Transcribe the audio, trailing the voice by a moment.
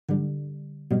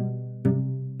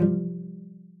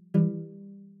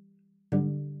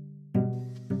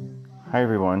Hi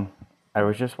everyone. I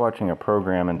was just watching a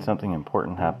program and something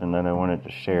important happened that I wanted to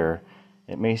share.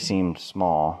 It may seem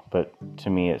small, but to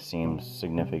me it seems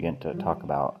significant to talk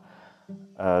about.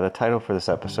 The title for this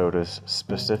episode is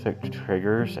Specific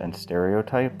Triggers and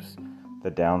Stereotypes,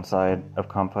 the Downside of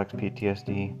Complex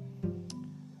PTSD.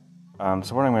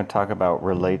 So what I'm going to talk about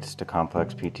relates to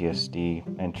complex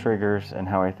PTSD and triggers and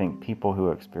how I think people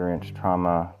who experience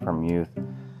trauma from youth,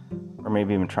 or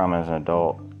maybe even trauma as an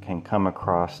adult, can come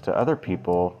across to other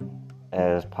people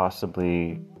as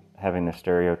possibly having the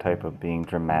stereotype of being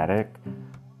dramatic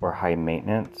or high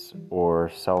maintenance or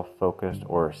self-focused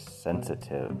or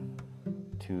sensitive,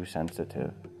 too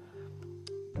sensitive.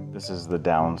 This is the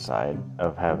downside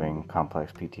of having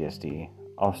complex PTSD.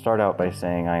 I'll start out by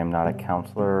saying I am not a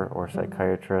counselor or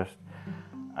psychiatrist.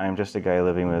 I am just a guy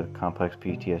living with complex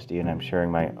PTSD, and I'm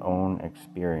sharing my own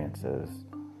experiences.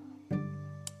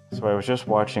 So I was just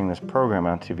watching this program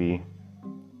on TV,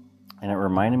 and it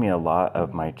reminded me a lot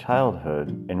of my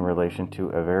childhood in relation to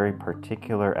a very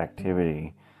particular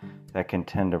activity that can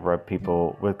tend to rub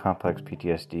people with complex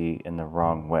PTSD in the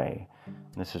wrong way.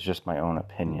 This is just my own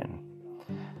opinion.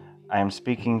 I am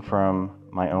speaking from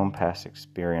my own past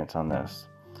experience on this.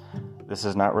 This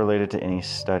is not related to any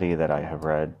study that I have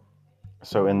read.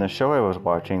 So in the show I was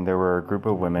watching, there were a group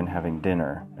of women having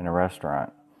dinner in a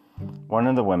restaurant. One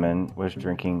of the women was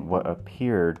drinking what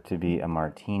appeared to be a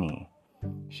martini.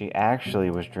 She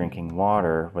actually was drinking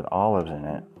water with olives in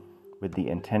it, with the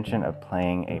intention of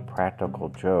playing a practical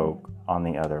joke on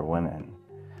the other women.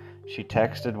 She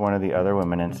texted one of the other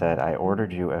women and said, "I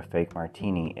ordered you a fake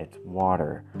martini. It's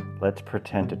water. Let's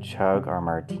pretend to chug our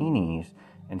martinis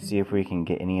and see if we can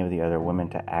get any of the other women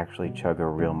to actually chug a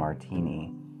real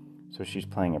martini." So she's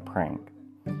playing a prank.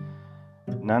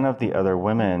 None of the other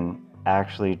women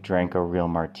actually drank a real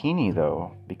martini,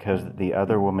 though, because the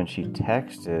other woman she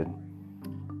texted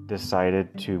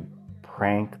decided to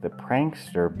prank the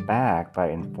prankster back by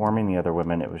informing the other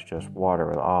women it was just water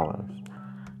with olives.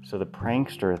 So the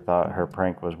prankster thought her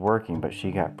prank was working, but she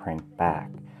got pranked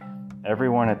back.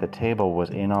 Everyone at the table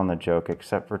was in on the joke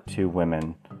except for two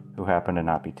women who happened to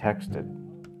not be texted.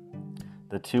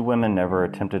 The two women never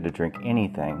attempted to drink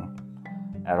anything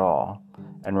at all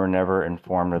and were never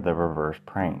informed of the reverse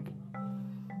prank.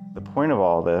 The point of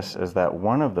all this is that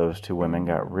one of those two women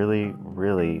got really,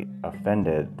 really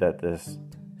offended that this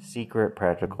secret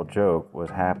practical joke was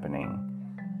happening.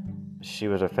 She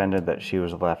was offended that she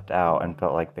was left out and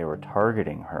felt like they were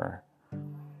targeting her.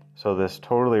 So this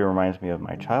totally reminds me of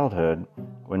my childhood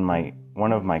when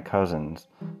one of my cousins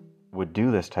would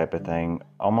do this type of thing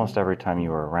almost every time you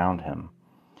were around him.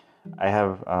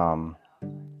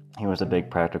 He was a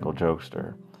big practical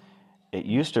jokester. It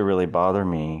used to really bother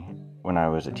me when I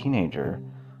was a teenager,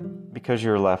 because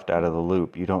you're left out of the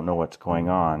loop, you don't know what's going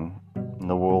on, and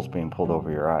the wool's being pulled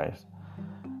over your eyes.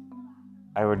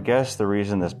 I would guess the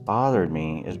reason this bothered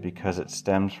me is because it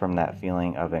stems from that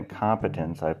feeling of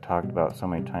incompetence I've talked about so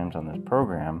many times on this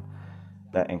program.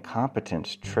 That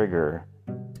incompetence trigger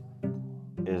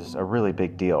is a really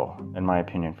big deal, in my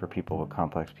opinion, for people with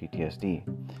complex PTSD.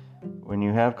 When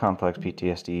you have complex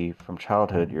PTSD from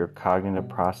childhood, your cognitive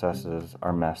processes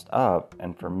are messed up,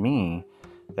 and for me,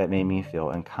 that made me feel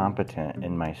incompetent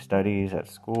in my studies at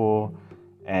school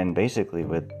and basically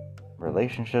with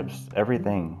relationships,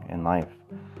 everything in life.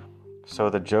 So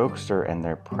the jokester and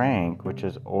their prank, which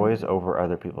is always over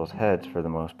other people's heads for the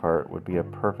most part, would be a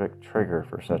perfect trigger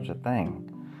for such a thing.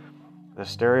 The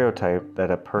stereotype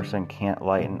that a person can't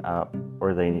lighten up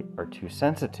or they are too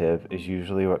sensitive is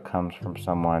usually what comes from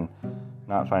someone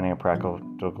not finding a practical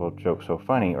joke so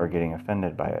funny or getting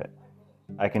offended by it.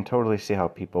 I can totally see how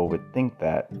people would think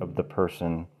that of the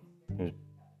person who's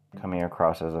coming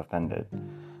across as offended.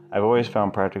 I've always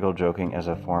found practical joking as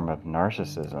a form of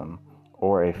narcissism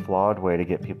or a flawed way to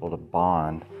get people to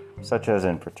bond, such as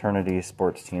in fraternities,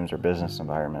 sports teams, or business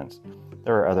environments.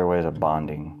 There are other ways of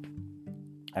bonding.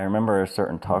 I remember a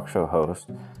certain talk show host,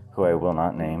 who I will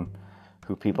not name,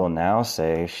 who people now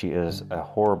say she is a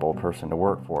horrible person to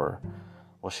work for.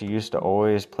 Well, she used to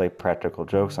always play practical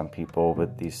jokes on people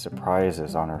with these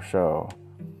surprises on her show.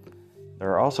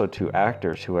 There are also two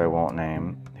actors who I won't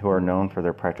name, who are known for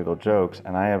their practical jokes,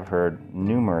 and I have heard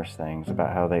numerous things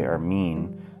about how they are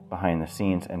mean behind the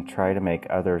scenes and try to make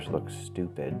others look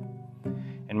stupid.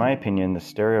 In my opinion, the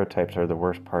stereotypes are the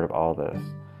worst part of all this.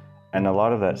 And a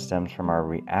lot of that stems from our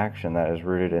reaction that is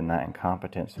rooted in that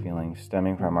incompetence feeling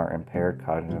stemming from our impaired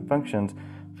cognitive functions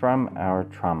from our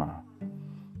trauma.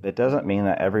 It doesn't mean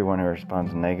that everyone who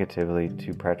responds negatively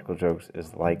to practical jokes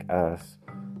is like us.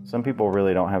 Some people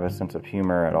really don't have a sense of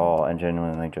humor at all and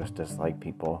genuinely just dislike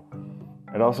people.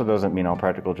 It also doesn't mean all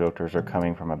practical jokers are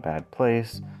coming from a bad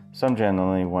place. Some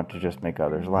genuinely want to just make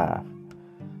others laugh.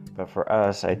 But for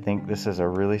us, I think this is a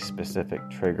really specific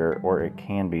trigger, or it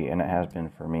can be, and it has been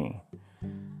for me.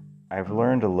 I've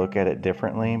learned to look at it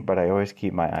differently, but I always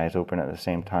keep my eyes open at the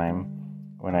same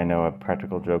time when I know a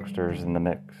practical jokester is in the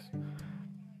mix.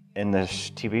 In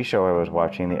this TV show I was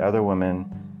watching, the other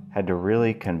women had to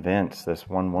really convince this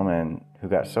one woman who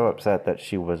got so upset that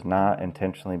she was not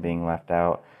intentionally being left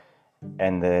out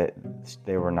and that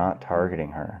they were not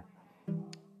targeting her.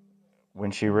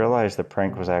 When she realized the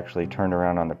prank was actually turned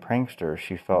around on the prankster,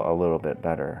 she felt a little bit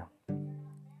better.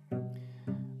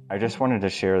 I just wanted to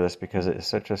share this because it is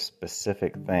such a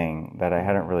specific thing that I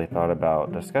hadn't really thought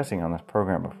about discussing on this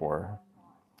program before.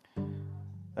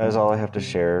 That is all I have to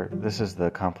share. This is the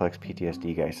Complex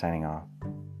PTSD guy signing off.